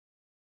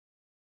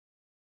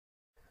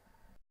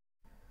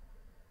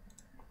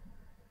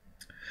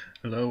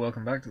Hello,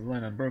 welcome back to the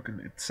Line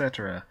Unbroken,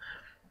 etc.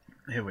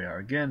 Here we are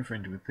again for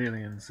Into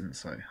Ithilien,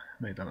 since I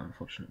made that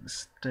unfortunate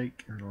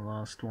mistake in the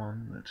last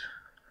one that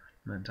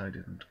meant I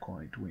didn't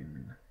quite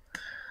win.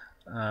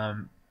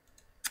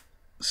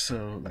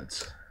 So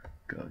let's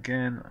go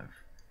again.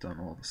 I've done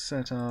all the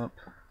setup.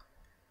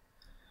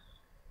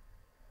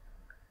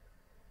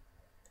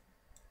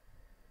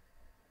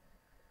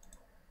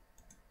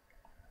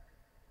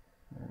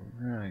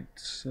 Alright,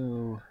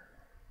 so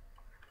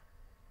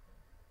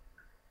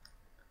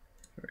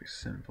very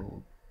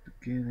simple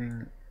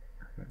beginning.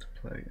 I'm going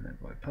to play an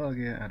Envoy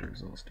Pagia, add a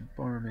resource to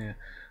Boromir,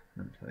 and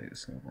then play a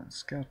Snowbound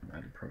Scout and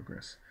add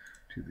progress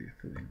to the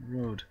Ithilien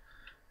Road.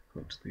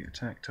 Put the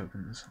attack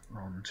tokens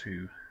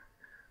onto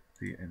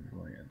the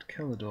Envoy and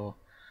Kelador.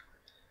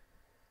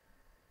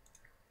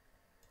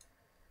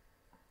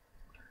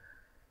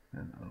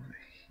 And over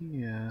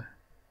here,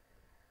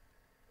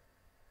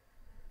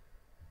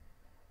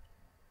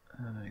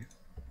 I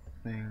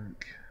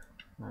think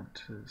I want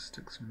to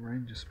stick some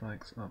ranger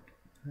spikes up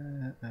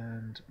there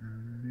and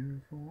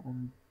move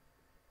on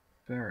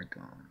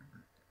Baragon.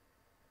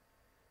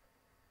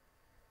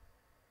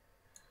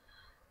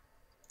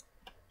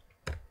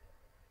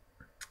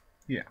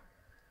 Yeah.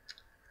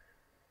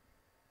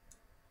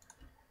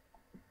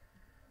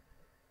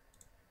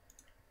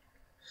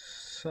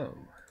 So,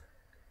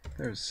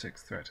 there's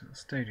 6 threat in the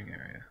staging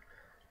area.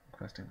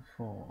 Requesting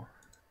 4.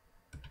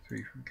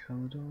 3 from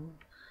Kelador.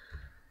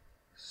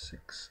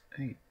 6,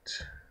 8,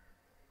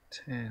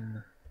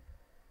 10,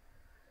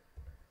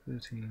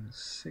 13,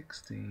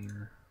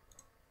 16,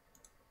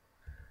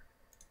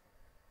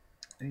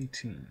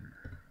 18.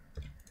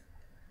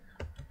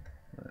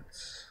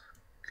 Let's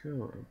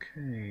go.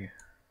 Okay.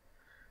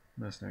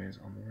 Mercenaries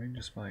on the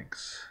ranger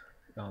spikes.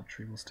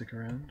 Archery will stick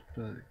around,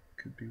 but it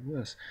could be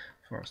worse.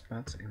 Forest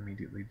bats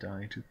immediately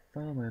die to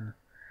Thalin,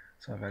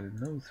 so I've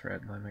added no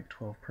threat and I make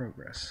 12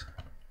 progress.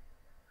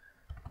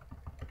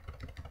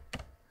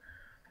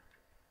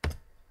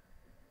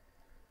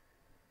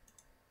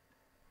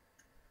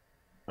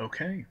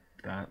 Okay,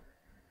 that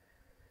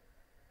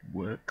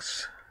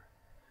works.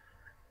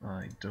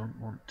 I don't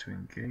want to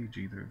engage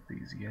either of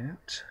these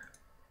yet.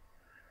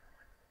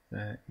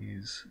 There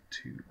is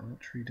 2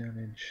 archery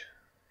damage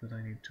that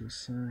I need to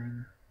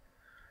assign.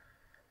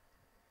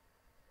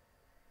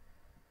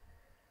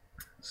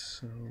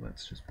 So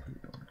let's just put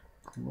it on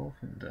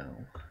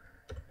Glorfindel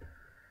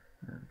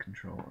and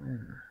Control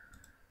N.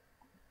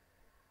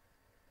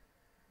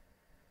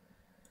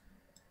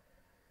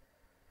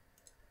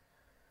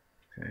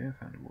 Okay, I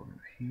found a Warden of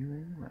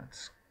Healing,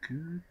 that's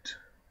good.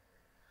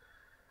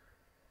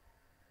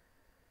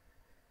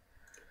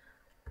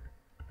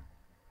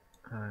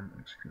 I'm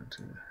actually going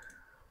to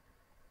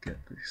get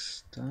the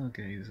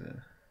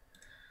Stargazer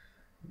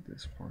at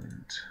this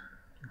point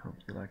and hope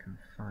that I can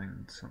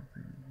find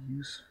something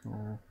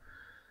useful.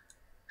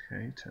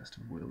 Okay, Test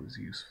of Will is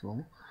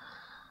useful.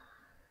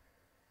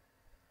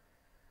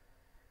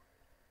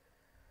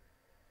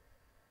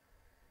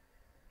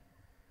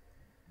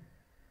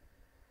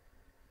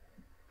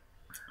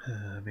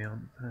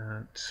 Beyond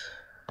that,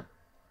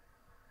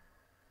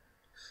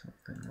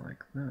 something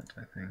like that,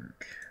 I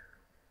think.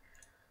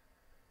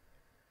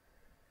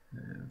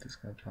 This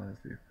guy applies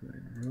the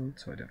Ithilien Road,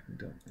 so I definitely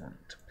don't want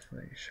to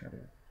play Shadow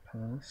of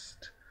the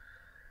Past.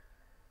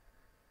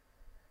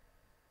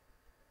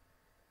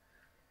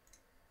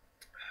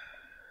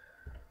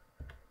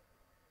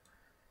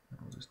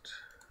 I'll just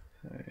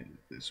play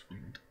this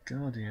Winged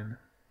Guardian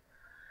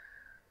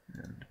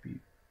and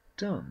be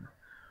done.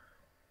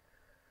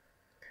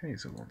 Okay,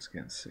 so once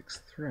again 6th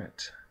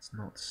threat. It's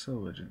not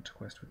so urgent to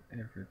quest with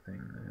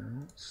everything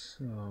now,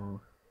 so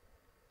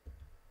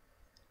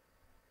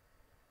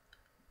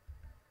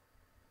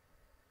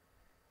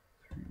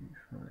 3,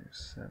 5,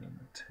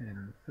 7,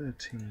 10,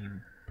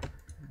 13,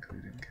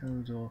 including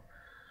Kelador,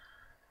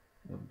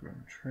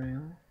 Overgrown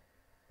Trail,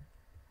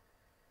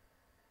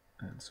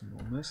 and some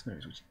more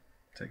mercenaries which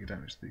take a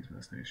damage. These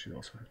mercenaries should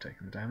also have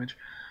taken the damage.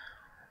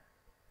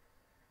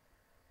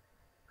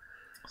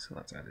 So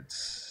that's added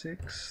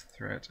 6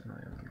 threat, and I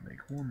only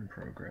make 1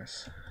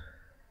 progress.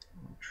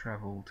 I'll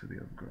travel to the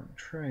Overgrown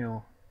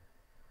Trail.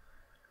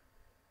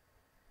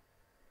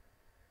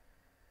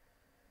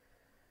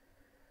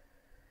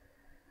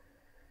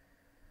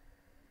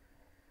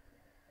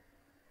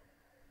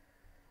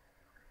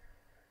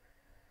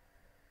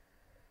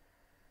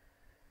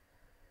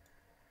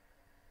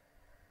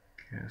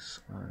 Guess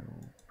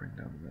I'll bring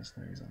down the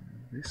mercenaries on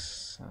this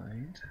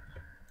side.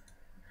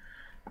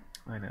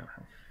 I now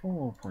have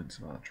 4 points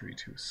of archery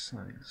to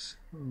assign, so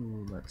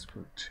let's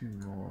put 2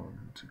 more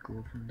onto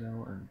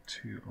Glorfindel and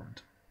 2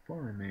 onto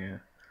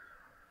Boromir.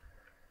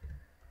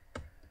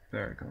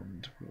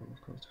 Baragon will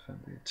of course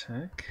defend the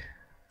attack.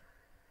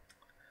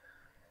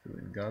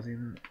 Ithilien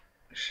Guardian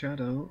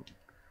Shadow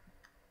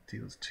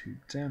deals 2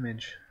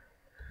 damage,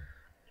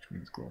 which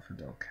means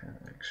Glorfindel can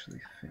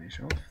actually finish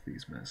off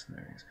these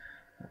mercenaries.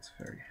 That's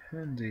very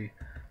handy,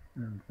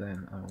 and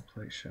then I will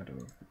play Shadow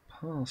of the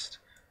Past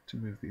to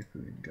move the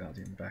Ithilien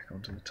Guardian back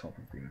onto the top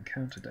of the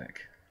encounter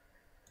deck.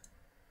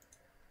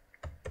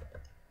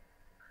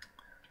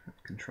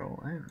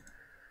 Control N.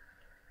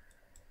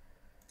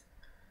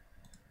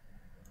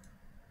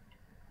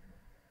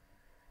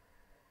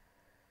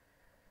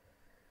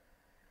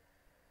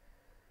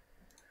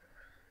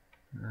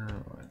 Now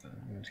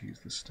I'm going to use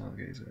the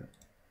Stargazer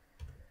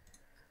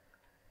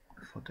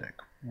for deck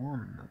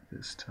 1 at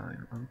this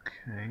time.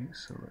 Okay,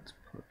 so let's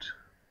put...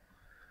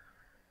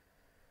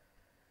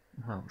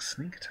 Well, the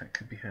sneak attack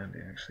could be handy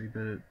actually,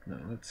 but no,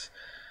 let's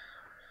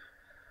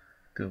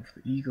go for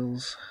the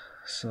Eagles.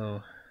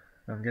 So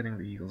I'm getting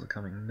the Eagles are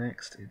coming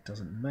next. It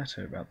doesn't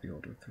matter about the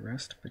order of the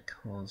rest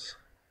because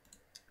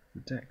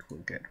the deck will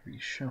get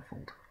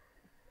reshuffled.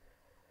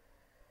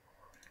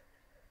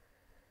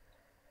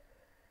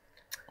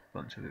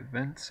 Bunch of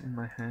events in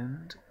my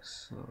hand,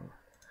 so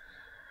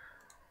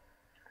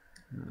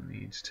no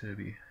need to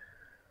be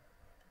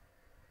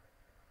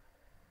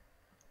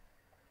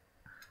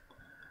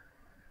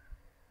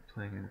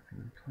playing anything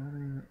in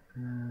planning,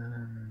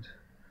 and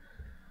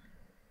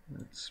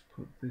let's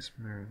put this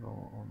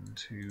Miraval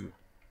onto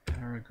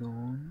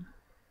Aragorn.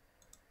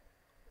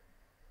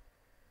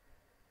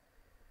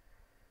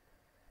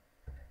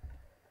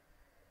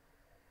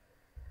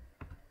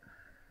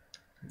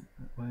 Do it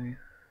that way.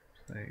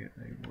 Play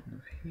a Warden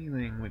of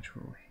Healing, which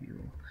will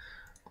heal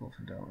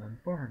Glorfindel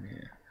and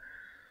Boromir.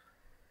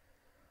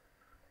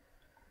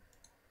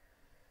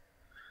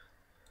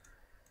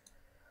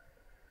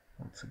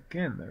 Once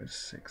again, there is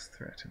 6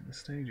 threat in the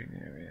staging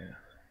area.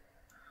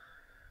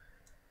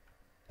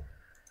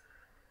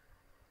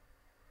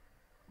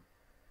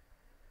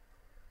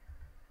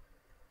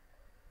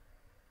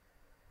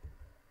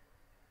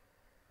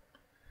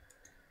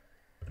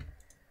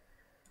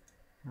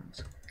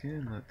 Once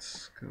again,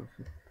 let's go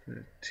for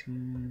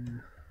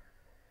 13.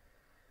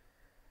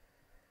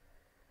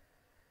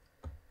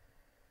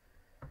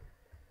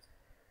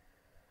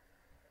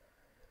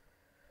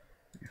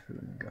 The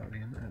Ithilien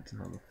Guardian adds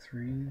another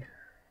 3.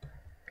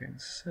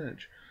 Against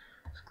Surge,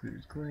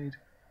 Secluded Glade,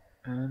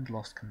 and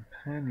Lost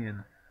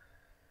Companion.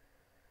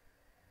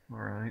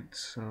 Alright,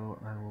 so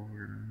I will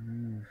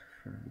remove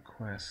from the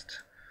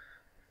quest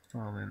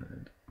Farlin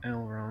and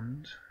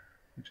Elrond,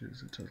 which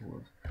is a total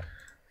of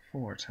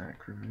 4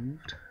 attack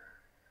removed.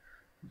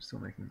 I'm still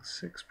making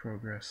 6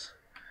 progress,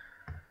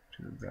 which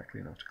is exactly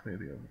enough to clear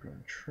the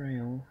overgrown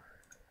trail.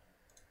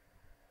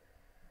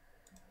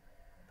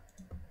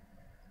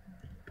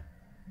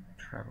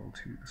 Travel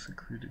to the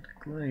Secluded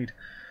Glade.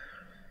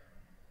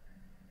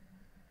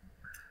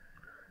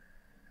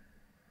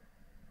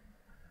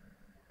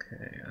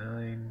 Okay,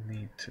 I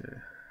need to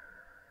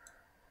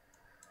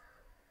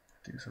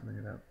do something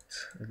about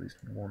at least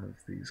one of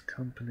these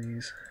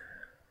companies.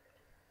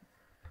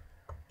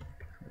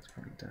 Let's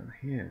put it down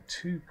here.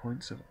 2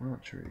 points of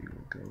archery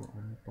will go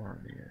on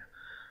Boromir.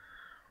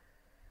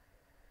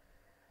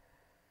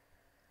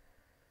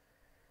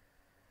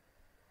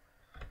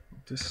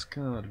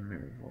 Discard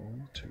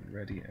Miraval to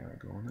ready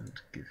Aragorn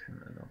and give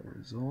him another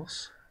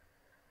resource.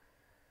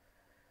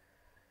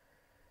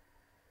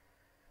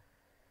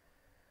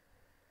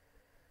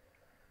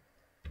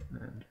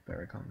 And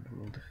Baragond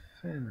will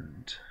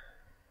defend.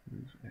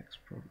 Move X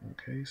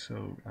okay,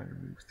 so I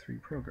remove 3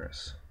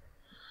 progress.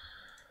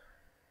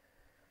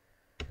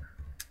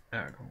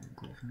 Aragorn,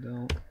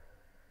 Glorfindel.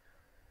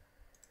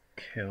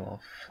 Kill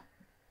off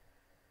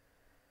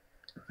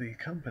the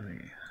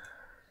company.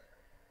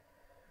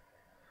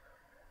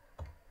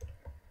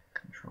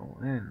 Control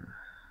N.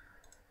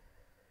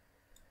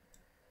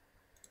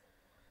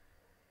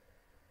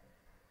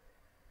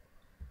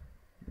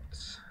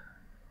 Let's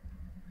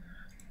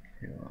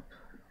heal up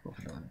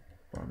Glorfindel and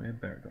Boromir.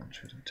 Baragond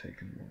should have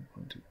taken 1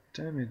 point of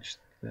damage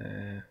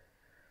there.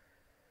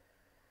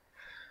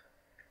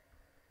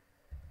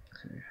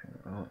 Okay,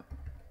 I'll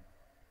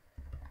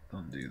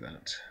undo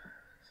that.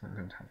 So I'm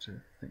going to have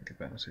to think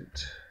about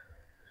it.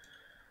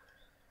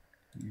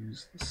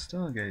 Use the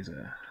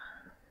Stargazer.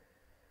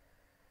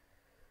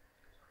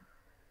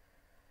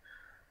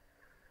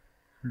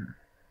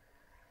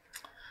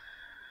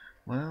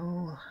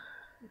 Well,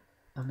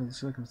 under the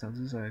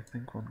circumstances, I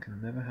think one can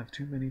never have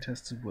too many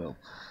tests of will.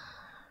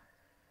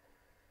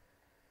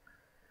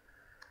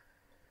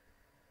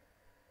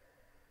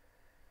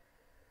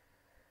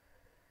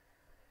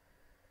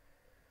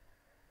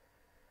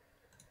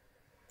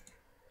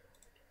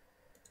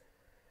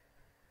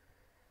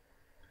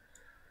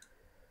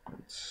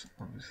 Let's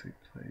obviously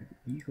play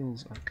the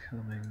Eagles are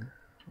coming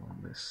on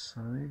this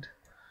side.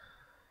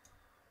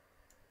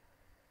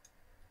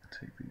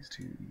 Take these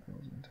 2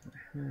 Eagles into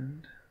my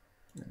hand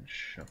and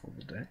shuffle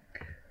the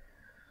deck.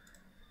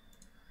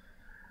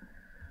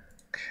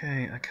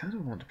 Okay, I kind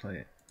of want to play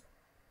it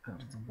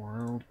out of the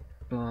wild,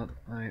 but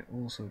I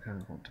also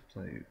kind of want to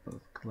play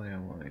both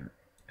Glaiwine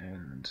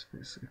and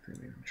this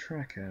Ithilien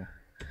Tracker,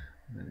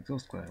 and then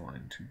exhaust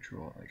Glaiwine to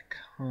draw a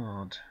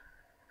card.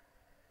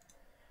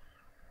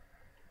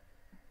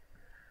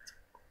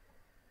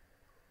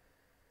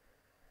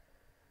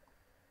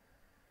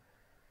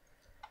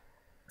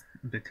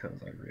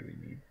 Because I really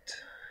need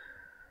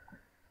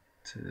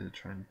to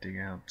try and dig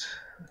out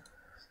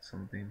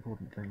some of the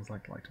important things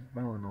like Light of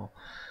Valinor.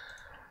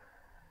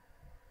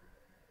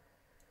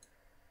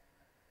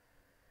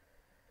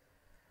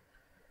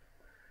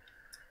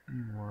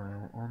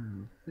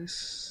 on this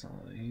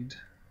side,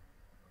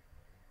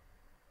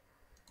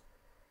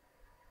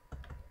 I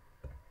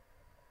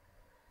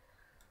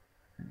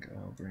think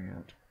I'll bring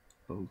out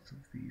both of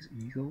these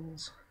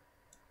eagles,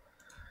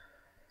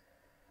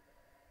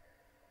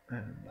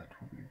 and that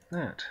will be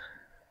that.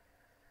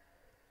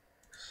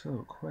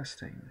 So,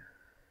 questing.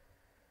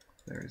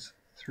 There is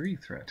 3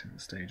 threat in the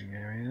staging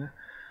area.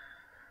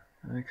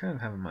 I kind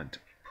of have in mind to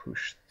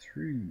push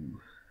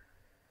through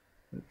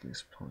at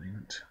this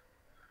point.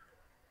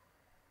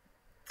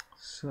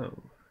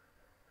 So,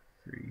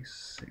 3,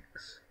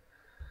 6,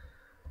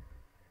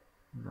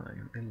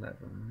 9,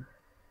 11,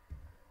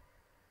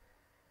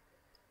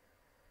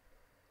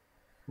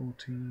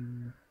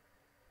 14,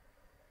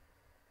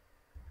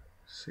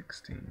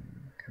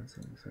 16,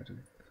 cancel the threat of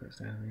the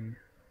first enemy,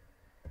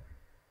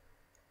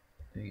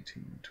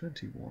 18,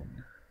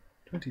 21,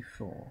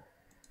 24.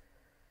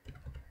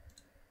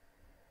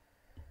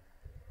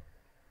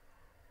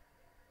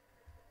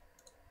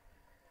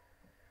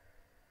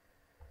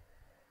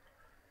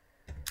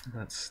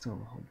 That's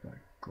still hold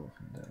back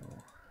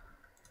Glorfindel.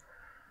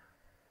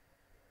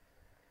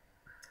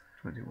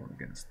 21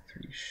 against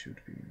 3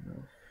 should be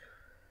enough.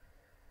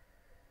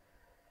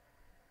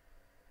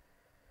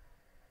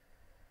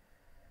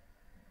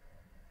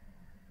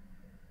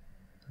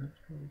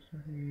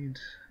 I need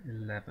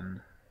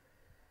 11.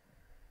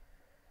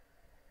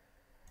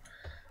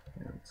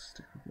 Yeah, let's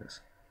stick with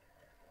this.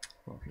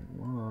 Blocking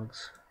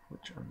logs,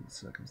 which under the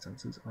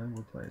circumstances I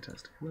will play a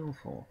test of will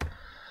for,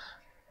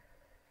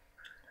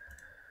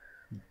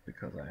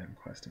 because I am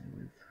questing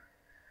with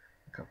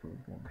a couple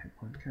of 1 hit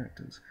point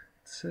characters.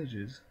 It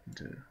surges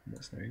into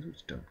mercenaries,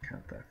 which don't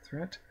count that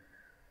threat,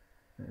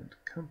 and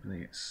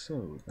company,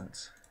 so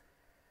that's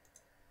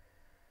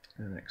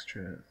an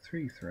extra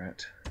 3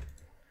 threat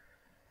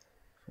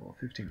for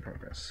 15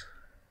 progress.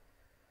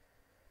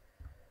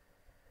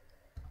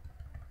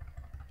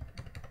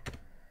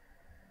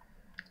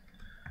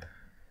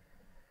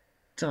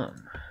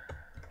 Done.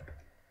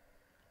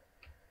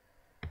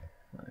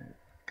 My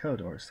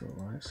Caledor is still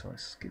alive, so I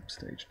skip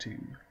stage 2.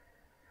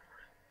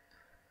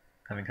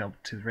 Having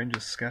helped his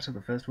rangers scatter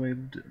the first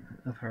wave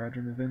of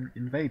Haradrim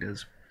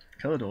invaders,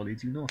 Caledor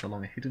leads you north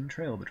along a hidden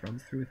trail that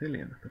runs through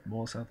Ithilien, but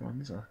more south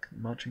runners are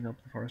marching up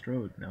the forest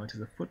road. Now it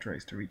is a foot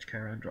race to reach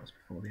Caer Andros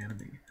before the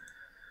enemy.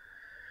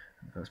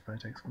 The first player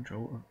takes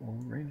control of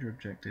all ranger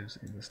objectives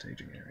in the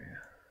staging area.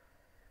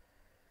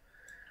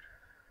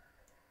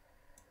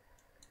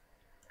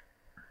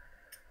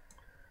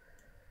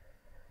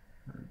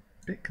 I'm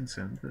a bit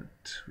concerned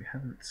that we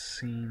haven't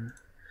seen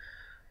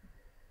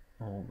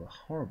all the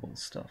horrible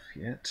stuff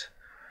yet,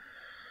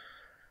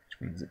 which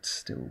means it's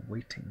still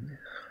waiting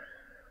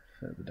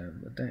further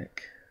down the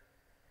deck.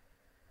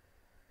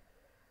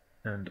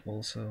 And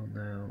also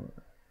now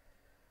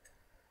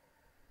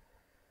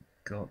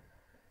got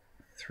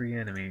 3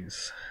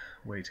 enemies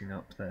waiting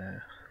up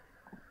there.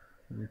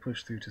 When we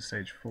push through to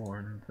stage 4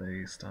 and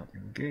they start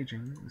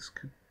engaging, this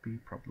could be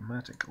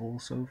problematic,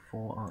 also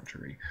for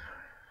archery.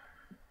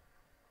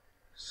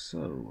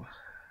 So,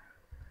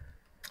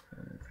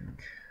 I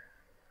think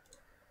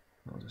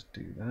I'll just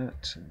do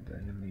that and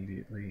then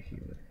immediately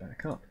heal it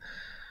back up.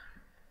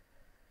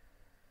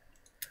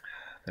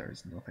 There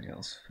is nothing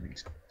else for me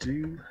to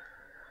do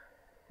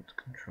but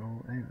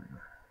Control N.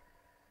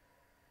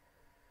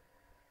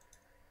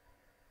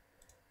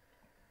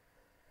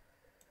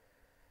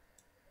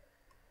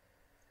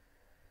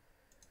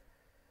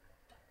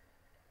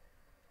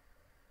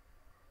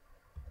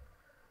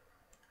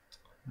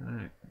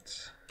 Right,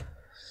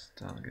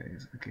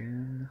 Stargaze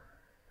again.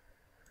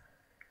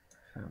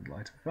 Found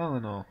Light of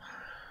Valinor.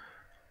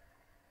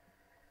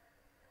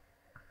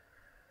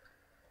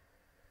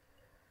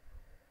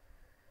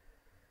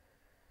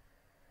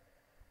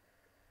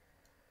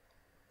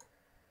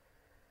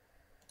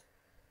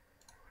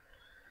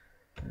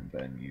 And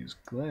then use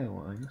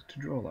Glare-Wine to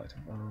draw Light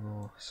of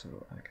Arnor,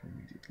 so I can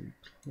immediately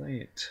play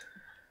it.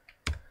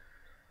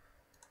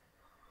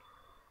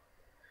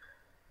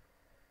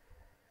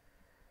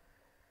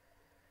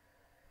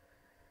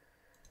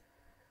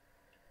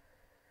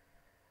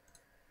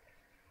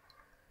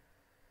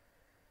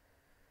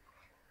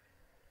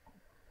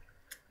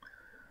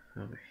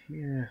 Over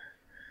here.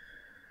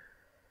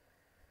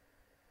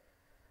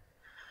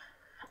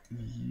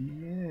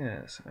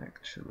 Yes,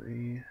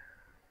 actually.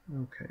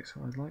 Okay,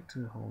 so I'd like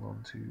to hold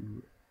on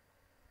to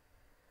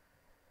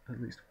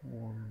at least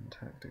 1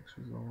 tactics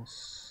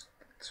resource.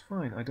 That's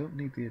fine, I don't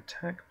need the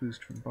attack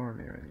boost from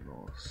Boromir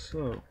anymore.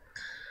 So,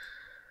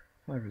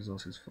 5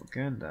 resources for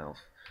Gandalf,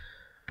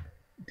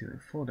 dealing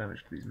 4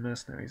 damage to these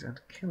mercenaries and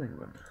killing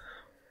them.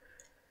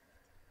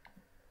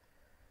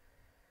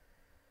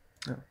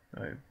 Oh,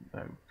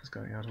 I was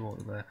going out of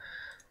order there.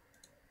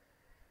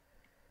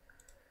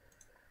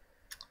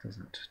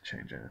 Doesn't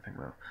change anything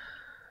though.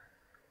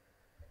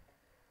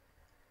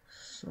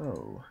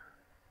 So,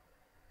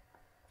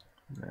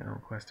 now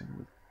questing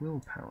with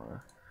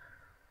willpower.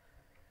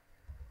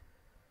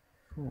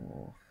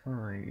 4,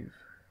 5,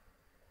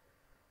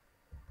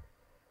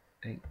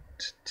 8,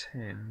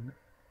 10,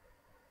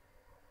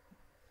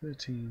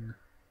 13,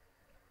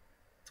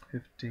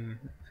 15,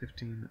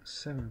 15,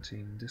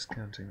 17,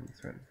 discounting the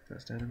threat of the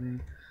first enemy.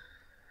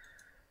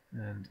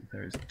 And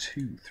there is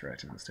 2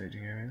 threat in the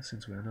staging area,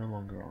 since we are no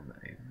longer on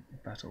a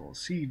battle or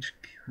siege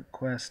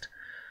quest.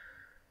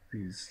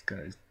 These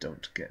guys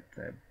don't get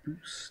their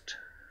boost.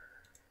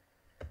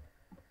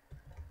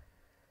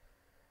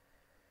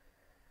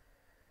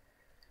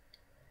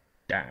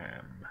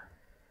 Damn.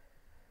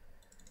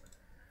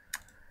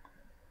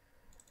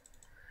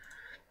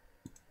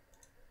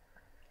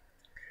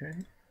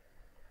 Okay.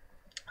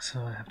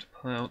 So I have to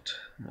pull out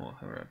more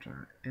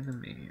Herodron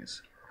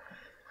enemies.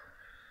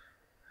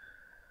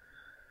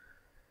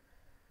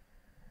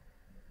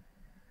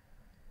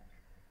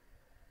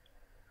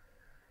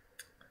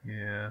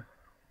 Yeah.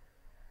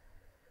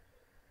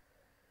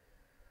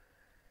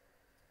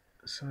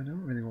 So I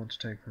don't really want to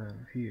take them out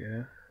of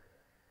here.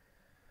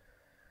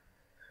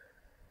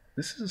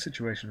 This is a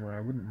situation where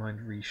I wouldn't mind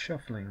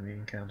reshuffling the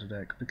encounter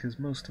deck because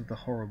most of the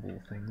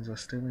horrible things are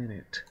still in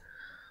it.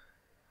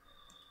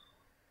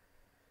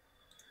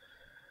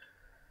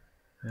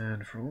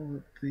 And for all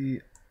that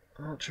the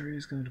archery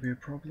is going to be a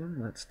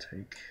problem, let's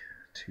take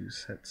 2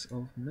 sets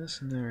of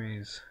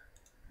mercenaries.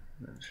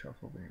 Then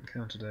shuffle the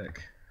encounter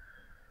deck.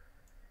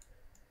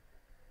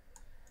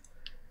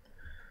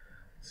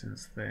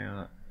 Since they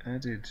are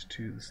added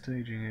to the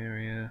staging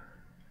area,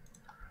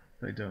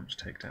 they don't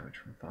take damage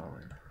from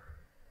Thalin.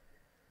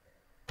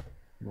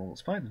 Well,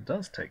 Spider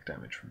does take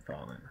damage from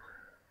Thalin.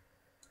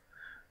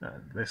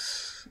 And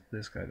this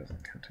guy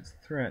doesn't count as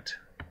a threat.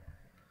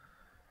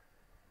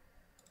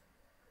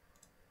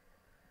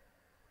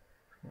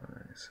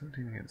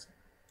 17 against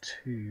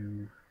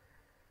 2.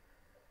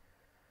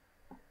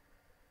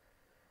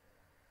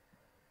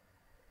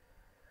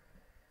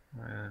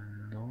 I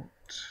am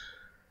not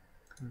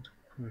going to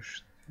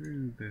push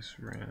through this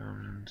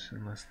round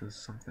unless there's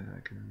something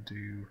I can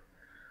do.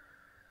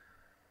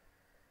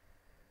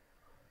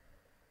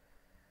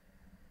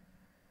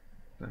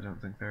 I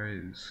don't think there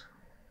is.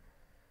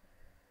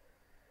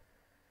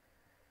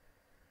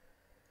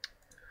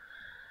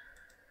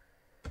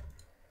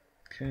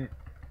 Okay.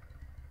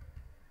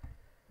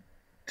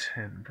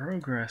 10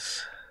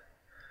 progress.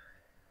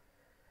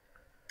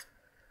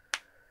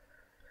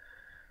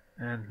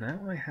 And now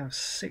I have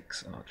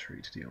 6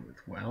 archery to deal with.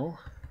 Well,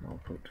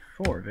 I'll put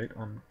 4 of it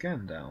on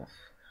Gandalf.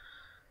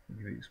 If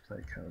you use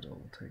play card,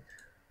 I'll take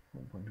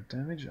 1 point of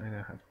damage. I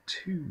now have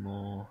 2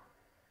 more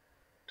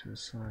to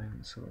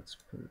assign, so let's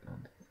put it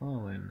on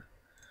Thalin.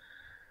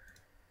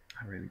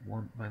 I really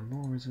want my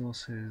law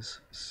resources,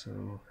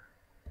 so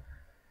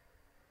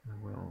I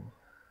will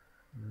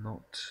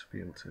not be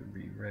able to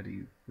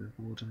re-ready with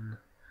Warden.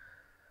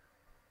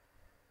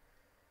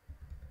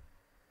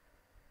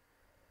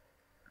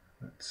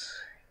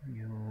 Let's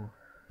heal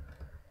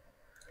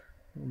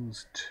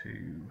those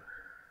 2.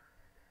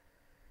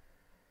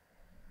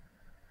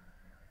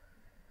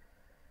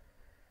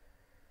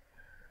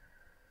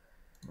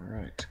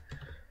 Alright,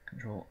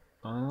 Control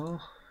R,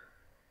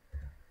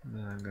 and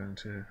then I'm going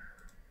to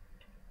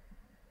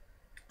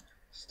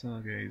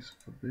Stargaze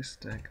for this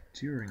deck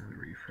during the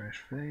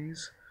refresh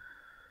phase.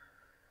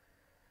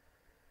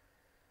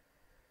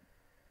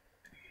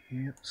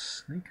 Yep,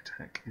 Sneak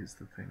Attack is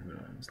the thing that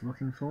I was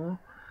looking for.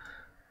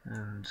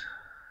 And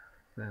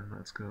then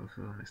let's go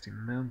for Misty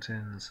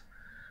Mountains.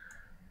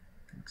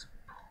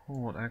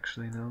 Support,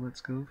 actually no,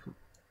 let's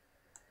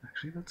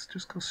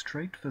just go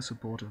straight for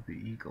support of the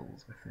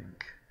Eagles, I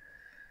think.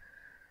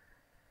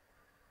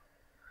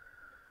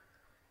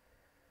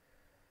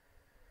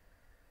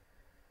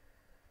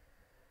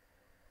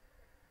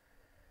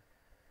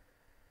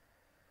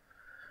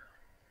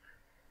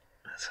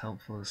 As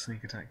helpful as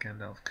Sneak Attack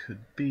Gandalf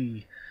could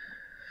be,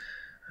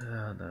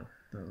 no,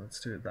 let's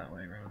do it that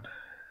way around.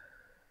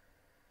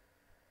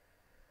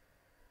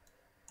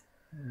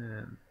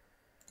 And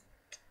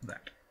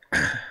that.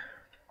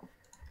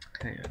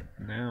 Okay,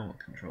 now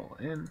Control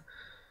N.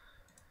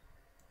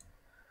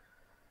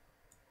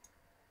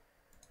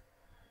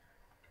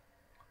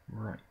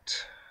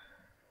 Right.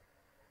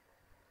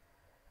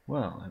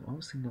 Well, I'm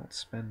obviously not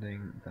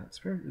spending that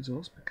spirit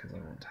resource because I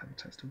want to have a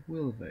test of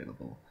will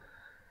available.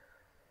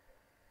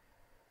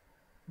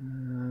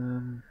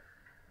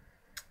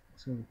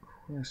 So the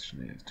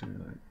question is, I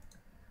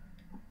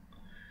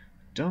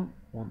don't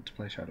want to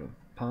play Shadow of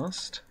the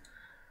Past.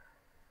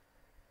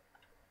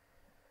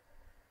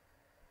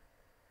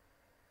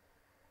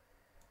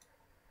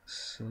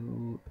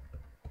 So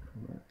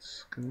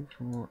let's go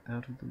for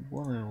Out of the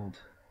Wild.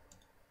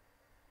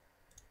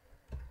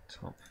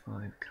 Top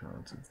 5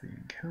 cards of the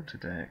encounter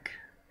deck.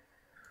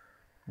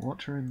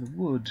 Water in the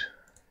Wood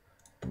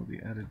will be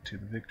added to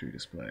the victory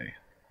display.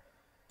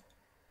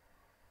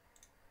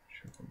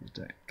 Shuffle the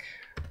deck.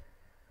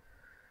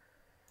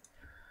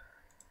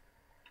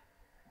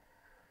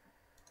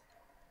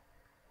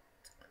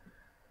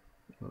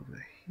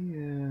 Over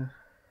here,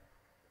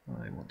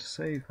 I want to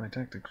save my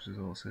tactics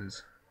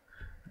resources.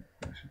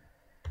 I should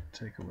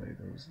take away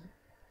those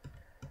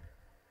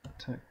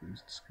attack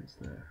boosts because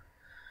they're.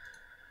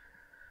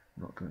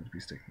 Not going to be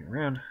sticking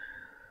around.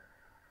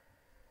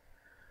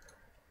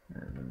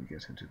 And then we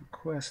get into the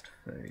quest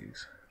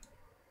phase.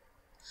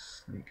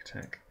 Sneak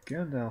attack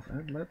Gandalf,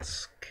 and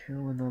let's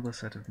kill another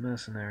set of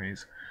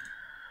mercenaries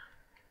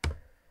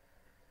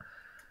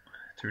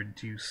to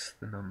reduce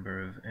the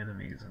number of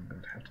enemies I'm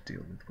going to have to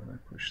deal with when I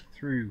push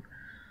through.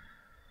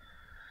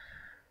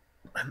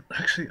 And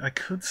actually, I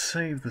could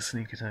save the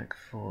sneak attack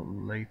for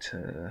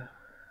later,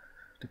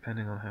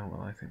 depending on how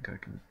well I think I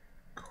can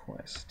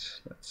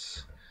quest.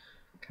 Let's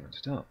count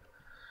it up.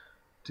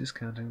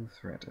 Discounting the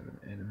threat of an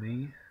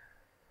enemy.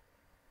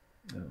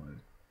 Oh,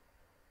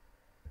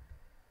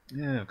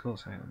 yeah, of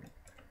course, hang on.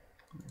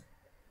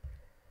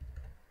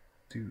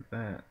 Do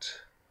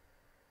that.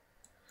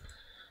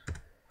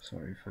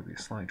 Sorry for the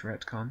slight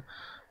retcon.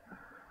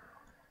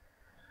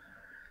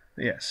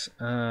 Yes,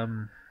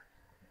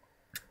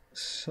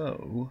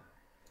 so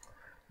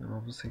I'm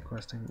obviously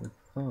questing with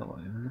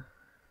Ithilien.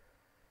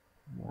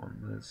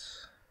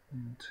 There's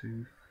 1,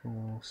 2,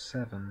 4,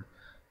 7.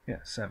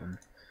 Yeah, 7.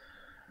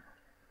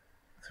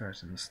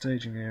 Threat in the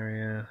staging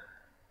area.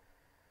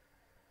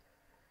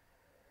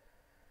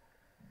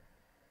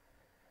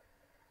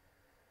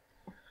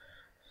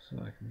 So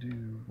I can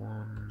do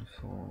 1,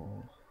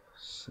 4,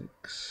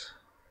 6,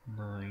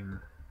 9,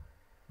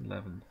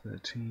 11,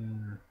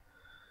 13.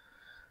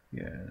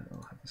 Yeah,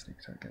 I'll have the sneak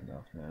attack end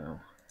off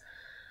now.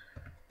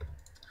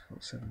 For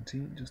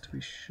 17, just to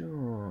be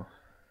sure.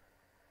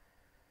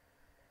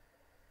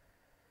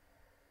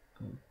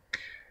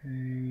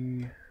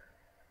 Okay.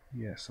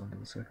 Yes, under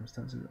the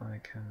circumstances, I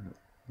can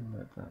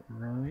let that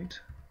ride.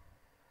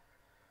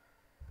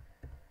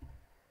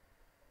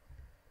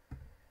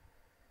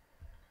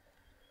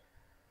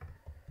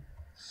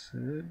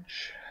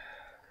 Surge.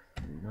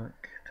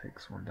 Luck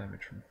takes 1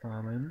 damage from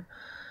Thalin.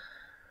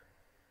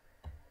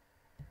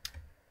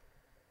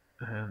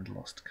 And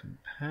lost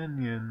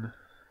companion.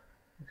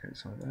 Okay,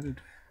 so I've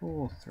added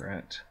 4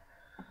 threat.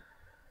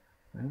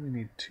 I only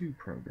need 2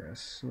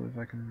 progress, so if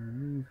I can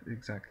remove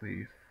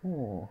exactly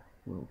 4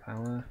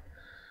 willpower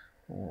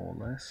or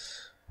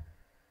less.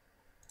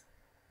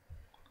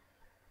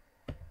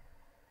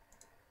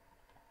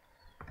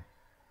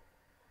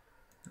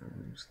 That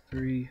removes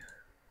 3.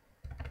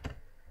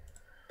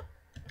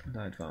 And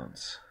I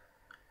advance.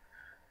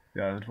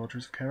 The island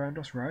fortress of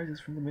Carandos rises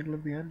from the middle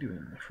of the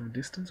Anduin. From a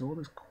distance all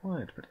is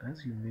quiet, but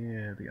as you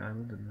near the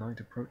island and night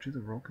approaches, a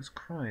raucous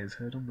cry is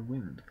heard on the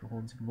wind. The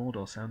horns of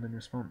Mordor sound in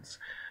response.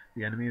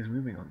 The enemy is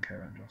moving on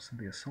Carandos, and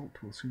the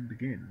assault will soon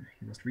begin.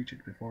 You must reach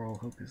it before all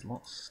hope is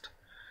lost.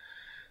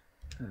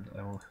 And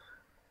I will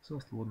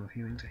exhaust the Warden of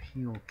Healing to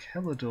heal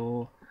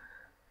Kelador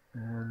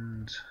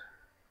and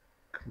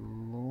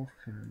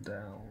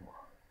Glorfindel.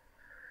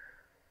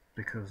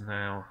 Because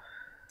now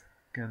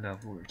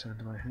Gandalf will return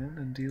to my hand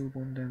and deal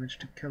 1 damage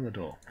to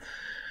Kelador.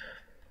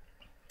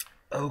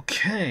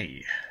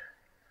 Okay.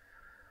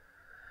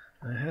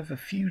 I have a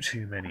few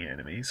too many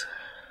enemies.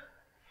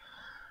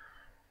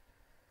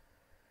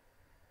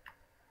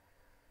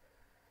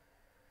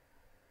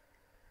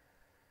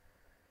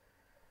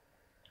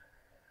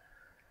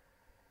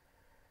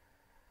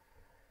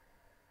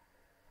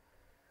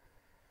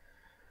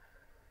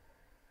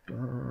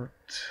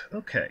 But,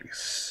 okay,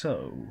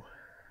 so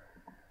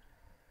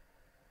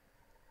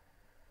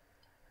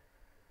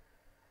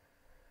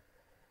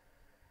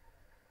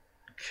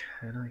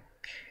can I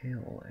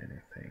kill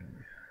anything?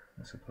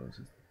 I suppose is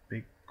the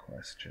big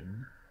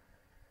question.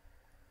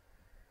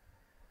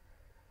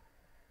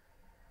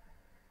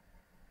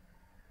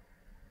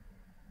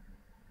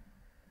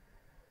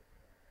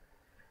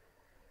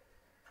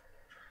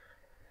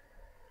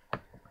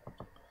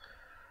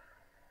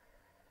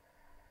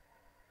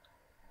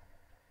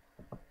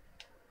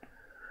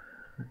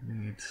 I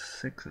need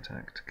 6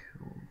 attack to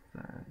kill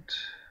that.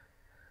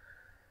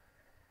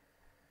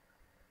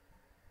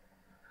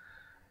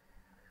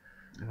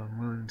 If I'm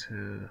willing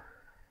to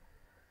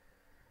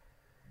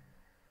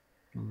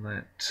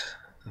let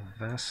a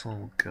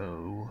vassal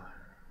go,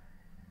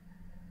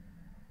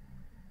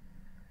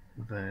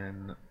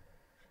 then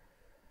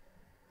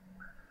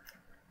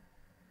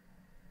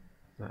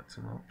that's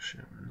an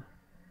option.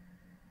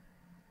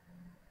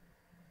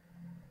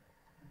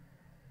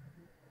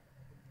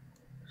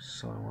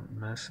 So I want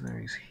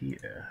mercenaries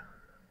here.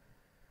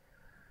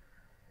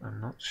 I'm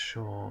not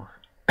sure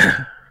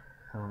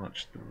how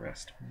much the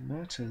rest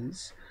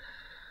matters,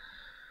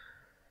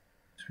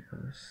 to be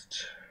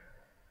honest.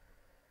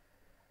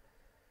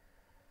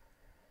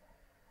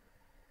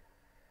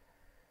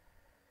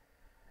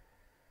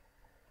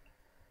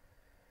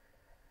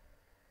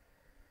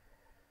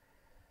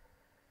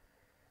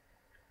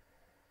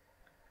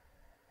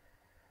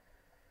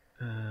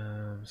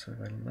 So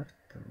if I left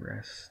the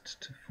rest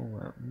to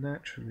fall out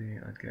naturally,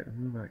 I'd get a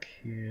Mumak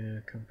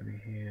here, company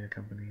here,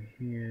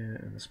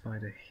 and the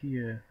spider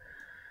here.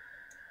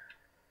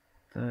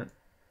 That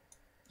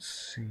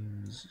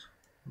seems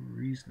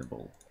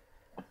reasonable.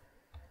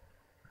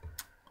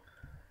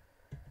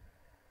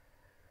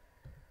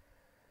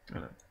 Oh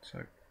no,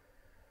 so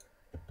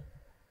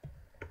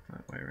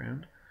that way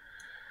around.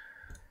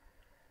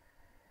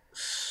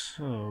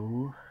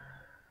 So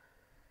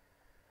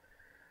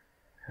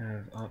have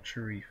have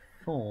archery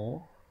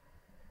 4.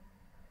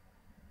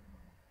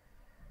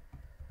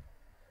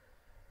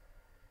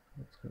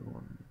 Let's go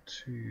 1,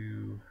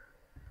 2,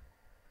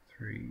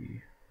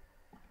 3,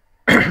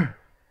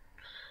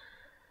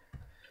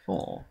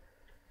 4.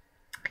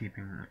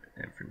 Keeping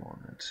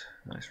everyone at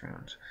nice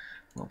round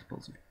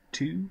multiples of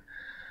 2.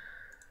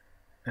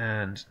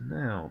 And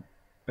now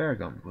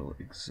Baragon will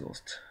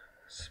exhaust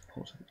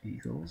support of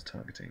Eagles,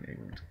 targeting a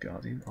winged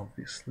Guardian,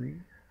 obviously,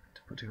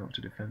 to put him up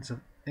to defense of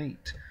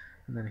 8.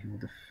 And then he will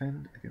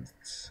defend against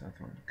the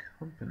Southern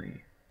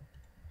Company.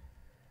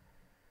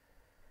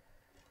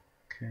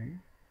 Okay,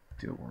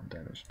 deal 1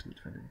 damage to the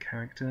defending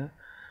character.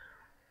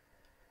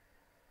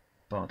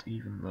 But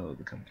even though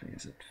the company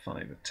is at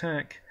 5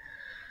 attack,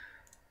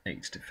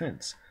 8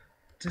 defense.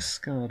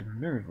 Discard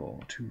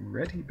Mirivor to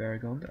ready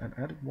Baragon and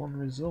add 1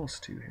 resource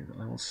to him.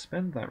 I will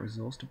spend that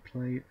resource to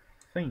play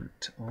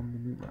Feint on the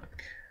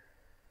Mulak.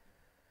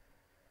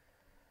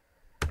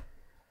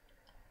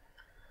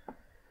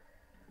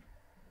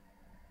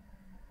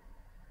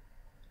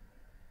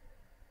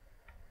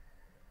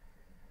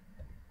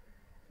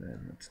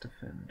 Then let's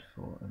defend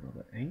for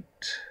another 8.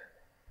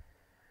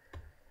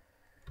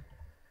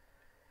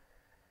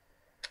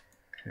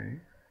 Okay,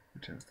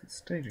 returns to the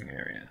staging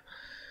area.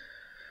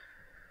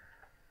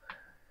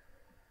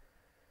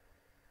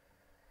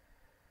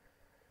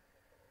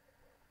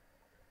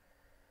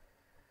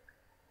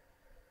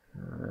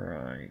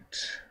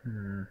 Right.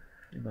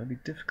 It might be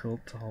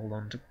difficult to hold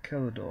on to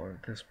Kelador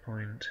at this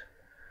point,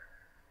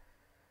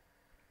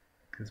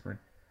 because my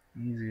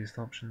easiest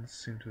options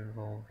seem to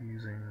involve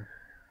using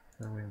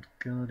the Winged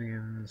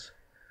Guardians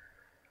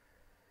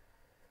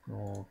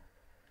or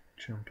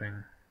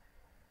jumping.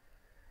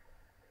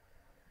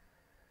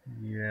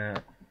 Yeah,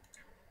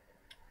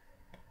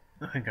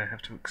 I think I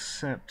have to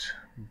accept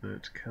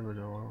that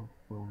Kelador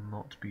will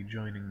not be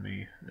joining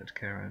me at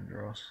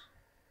Karandros.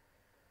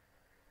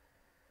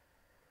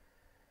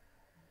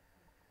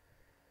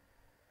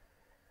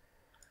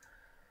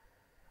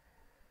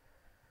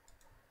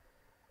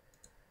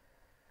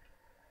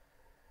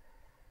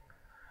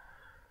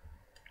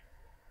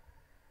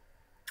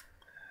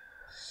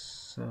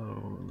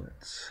 So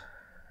let's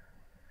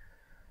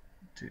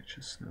ditch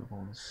a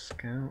Snowborn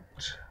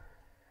Scout.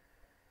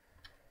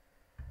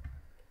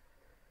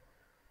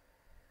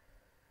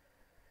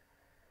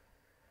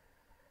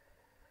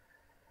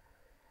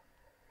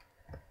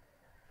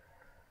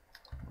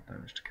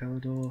 Damage to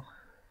Kelador.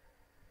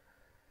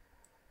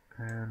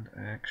 And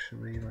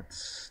actually,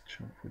 let's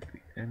jump with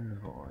the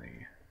Envoy.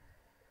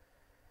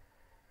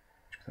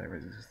 Each player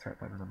raises his threat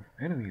by the number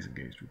of enemies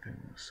engaged with him,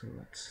 so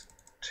that's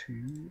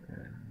 2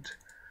 and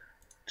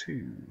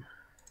 2.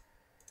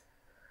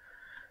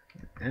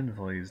 The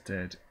Envoy is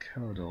dead,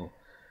 Kelador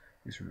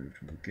is removed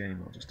from the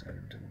game. I'll just add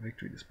him to the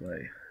victory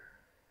display.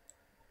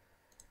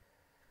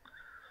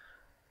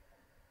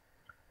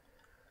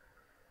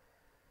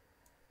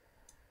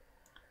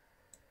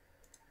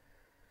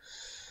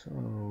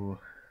 So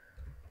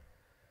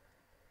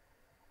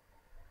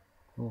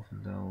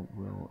Wolfendal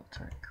will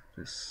attack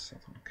this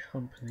Southern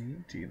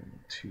Company, dealing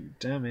 2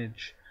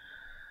 damage.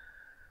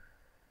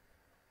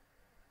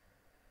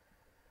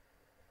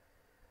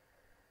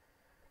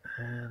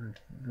 And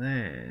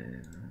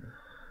then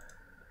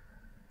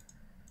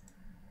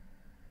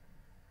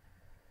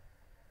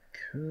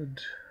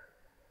could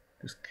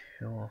just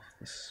kill off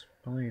the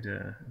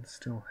spider and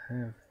still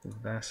have the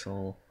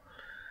vassal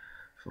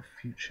for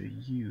future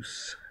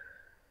use.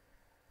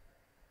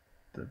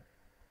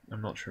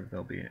 I'm not sure if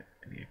there'll be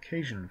any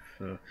occasion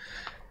for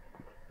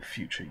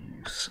future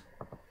use,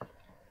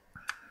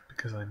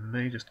 because I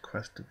may just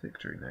quest a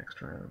victory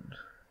next round.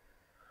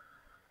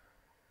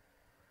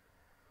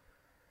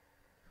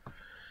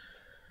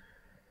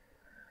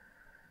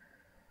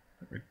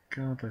 But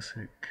regardless,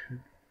 it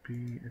could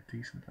be a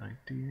decent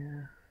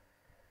idea.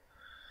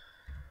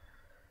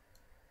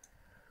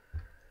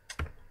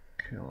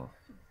 Kill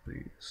off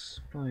the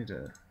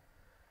spider.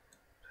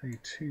 Pay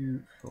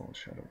 2 for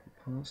Shadow of the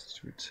Past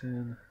to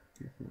return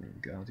the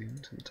Ithilien Guardian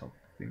to the top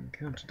of the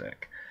encounter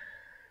deck.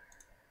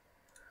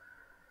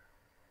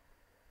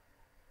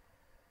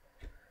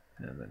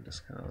 And then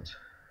discard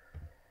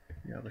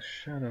the other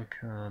shadow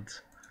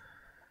cards.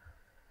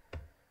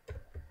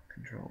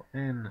 Control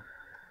N.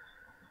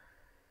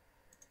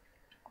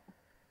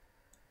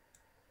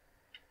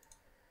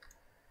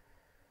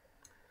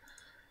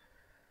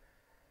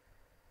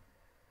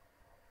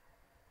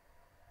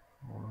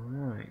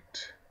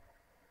 Alright.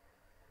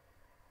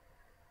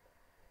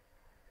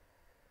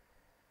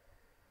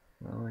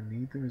 Well, I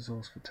need the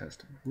resource for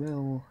Test of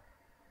Will.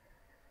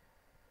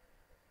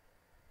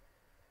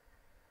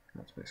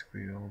 That's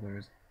basically all there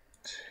is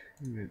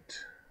to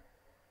it.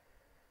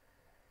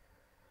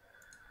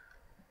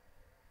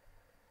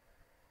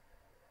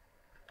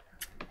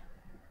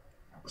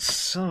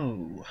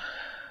 So,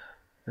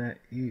 there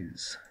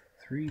is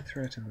 3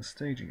 threat in the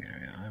staging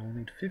area. I will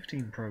need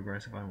 15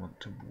 progress if I want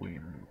to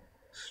win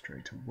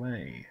straight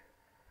away.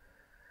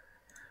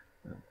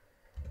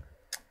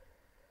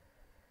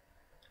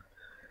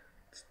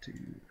 Let's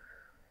do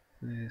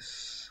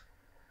this.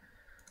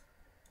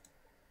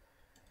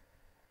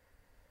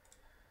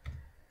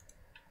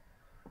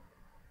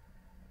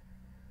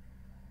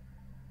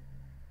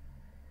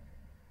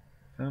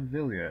 found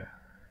Villiers,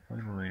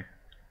 finally.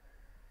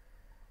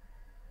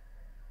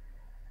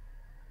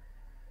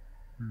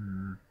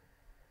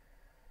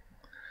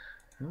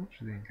 How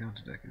much of the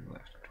encounter deck is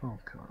left?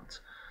 12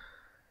 cards.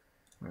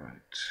 Alright.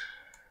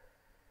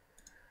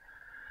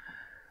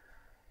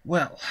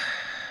 Well,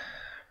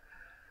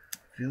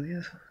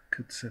 Villiers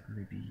could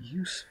certainly be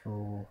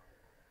useful.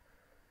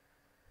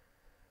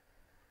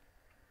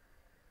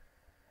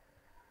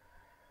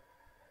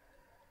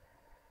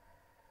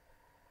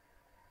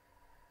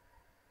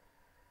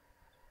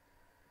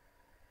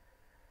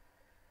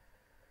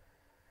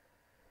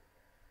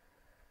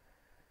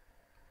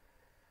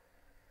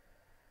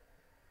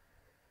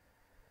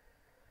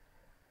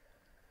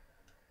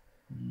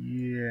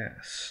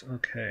 Yes,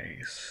 okay,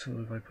 so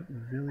if I put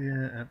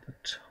Villiers at the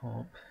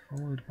top,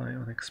 followed by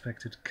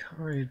Unexpected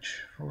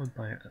Courage, followed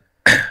by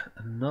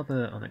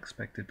another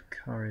Unexpected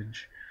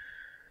Courage,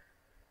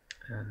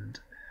 and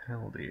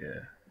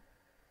Haldir.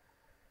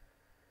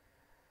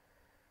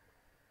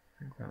 I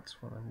think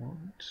that's what I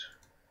want.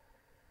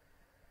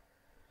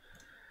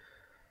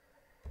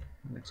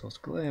 I'll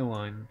exhaust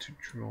Glaiwine to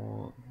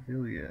draw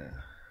Villiers.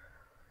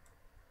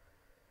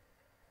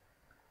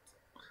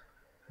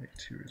 Pay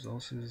 2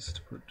 resources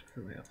to put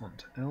Villiers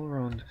onto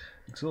Elrond,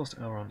 exhaust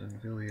Elrond and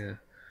Villiers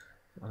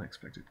for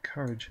Unexpected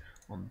Courage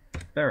on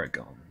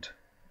Beregond.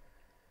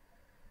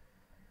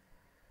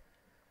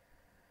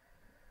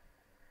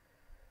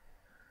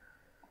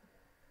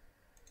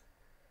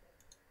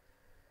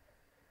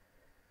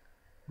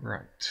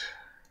 Right.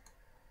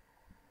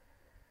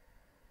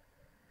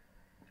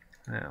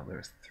 Now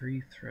there is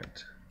 3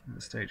 threat in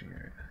the staging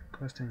area.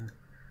 Questing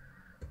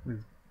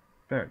with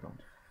Beregond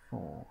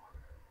 4.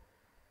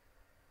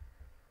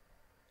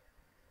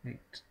 8,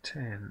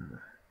 10,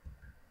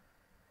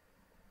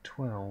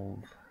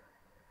 12,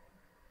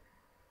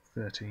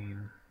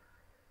 13,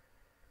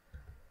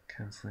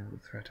 cancelling the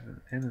threat of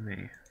an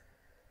enemy.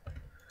 It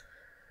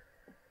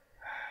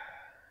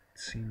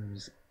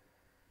seems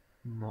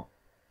not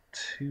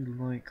too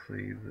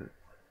likely that...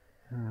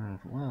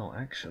 well,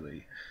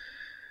 actually,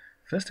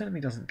 first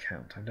enemy doesn't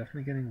count. I'm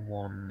definitely getting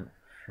 1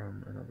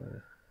 from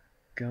another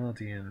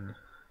Guardian.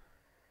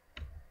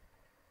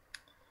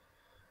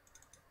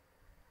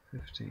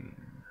 15,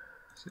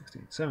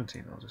 16,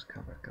 17, I'll just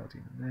count that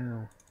Guardian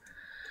now.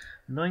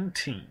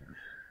 19.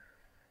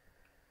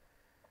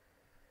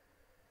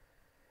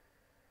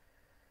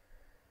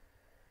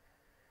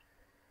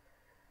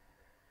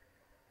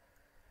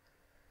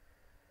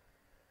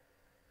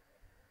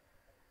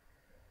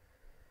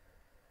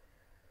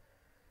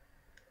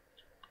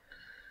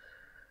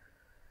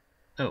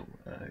 Oh,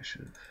 I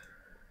should have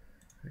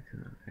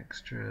taken an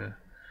extra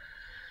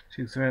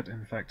 2 threat.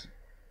 In fact,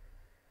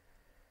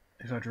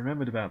 if I'd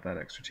remembered about that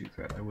extra 2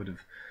 threat, I would have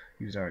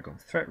used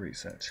Aragorn's threat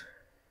reset.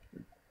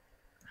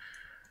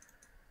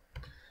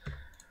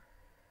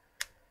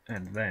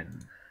 And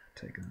then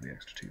taken the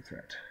extra 2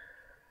 threat.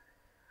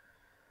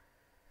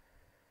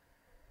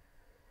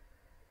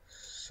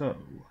 So...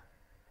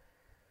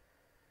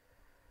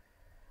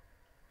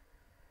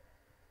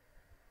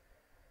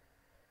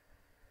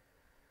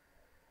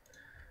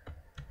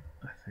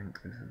 I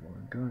think this is what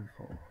I'm going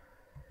for.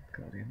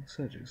 Guardian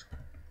Surges.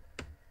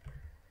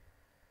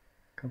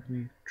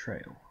 Company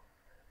Trail.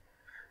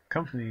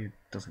 Company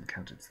doesn't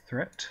count its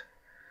threat,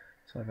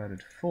 so I've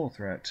added 4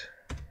 threat.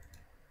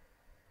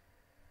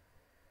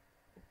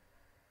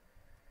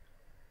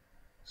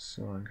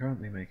 So I'm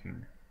currently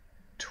making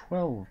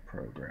 12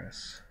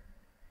 progress.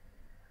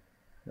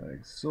 If I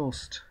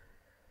exhaust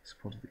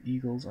support of the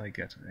Eagles, I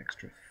get an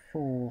extra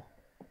 4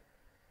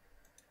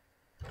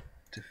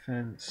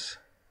 defense.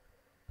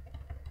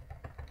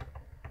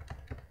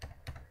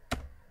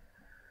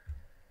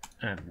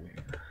 And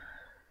win.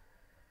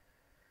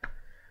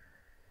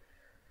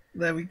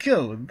 There we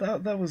go.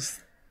 That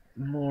was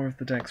more of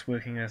the decks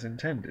working as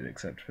intended,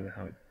 except for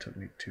how it took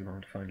me too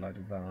long to find Light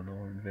of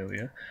Arnor and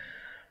Villiers.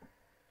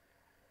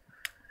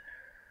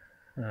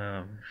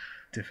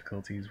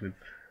 Difficulties with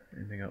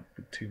ending up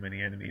with too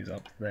many enemies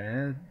up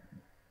there.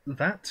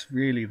 That's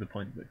really the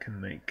point that can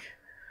make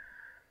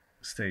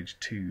Stage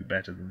 2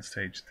 better than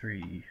Stage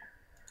 3.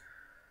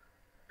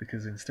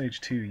 Because in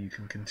Stage 2 you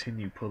can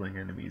continue pulling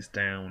enemies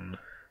down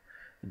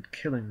and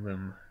killing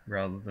them,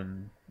 rather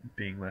than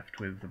being left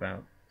with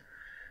about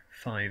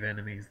 5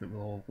 enemies that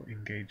will all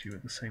engage you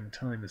at the same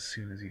time as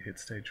soon as you hit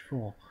Stage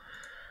 4.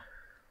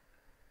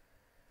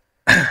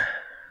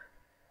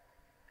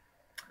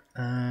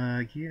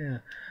 Yeah.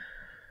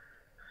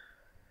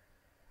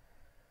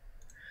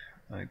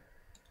 I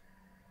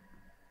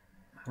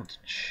want to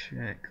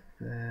check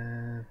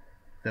there.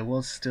 There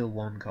was still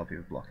 1 copy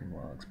of Blocking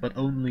Wargs, but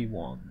only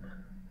 1.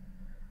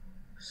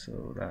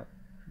 So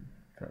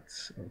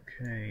that's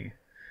okay.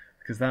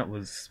 Because that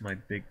was my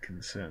big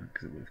concern,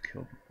 because it would have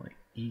killed my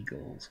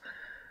Eagles.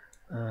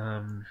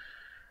 I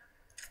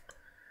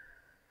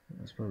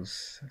suppose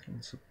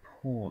settlement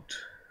support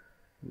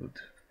would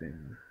have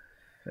been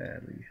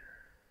fairly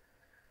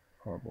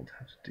horrible to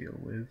have to deal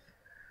with.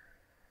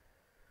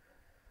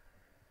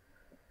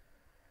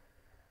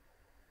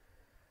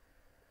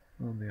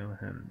 On the other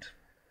hand,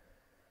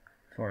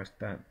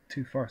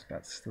 two forest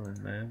bats still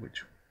in there,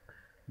 which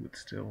would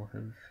still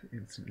have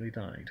instantly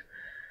died.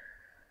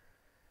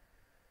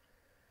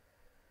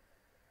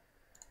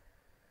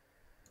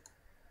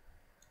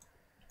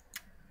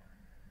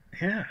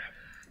 Yeah,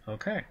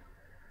 okay.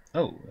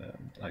 Oh,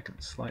 I can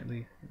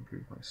slightly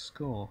improve my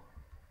score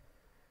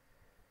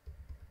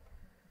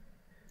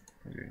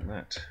by doing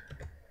that.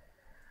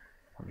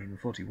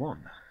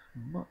 141,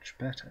 much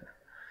better.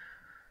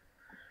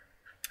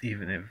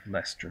 Even if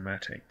less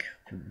dramatic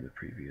than the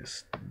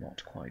previous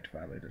not quite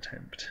valid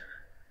attempt.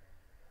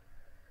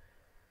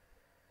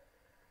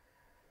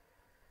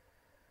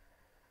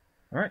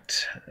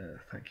 Alright,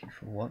 thank you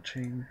for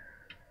watching.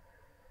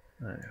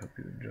 I hope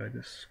you enjoyed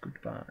this.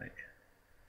 Goodbye.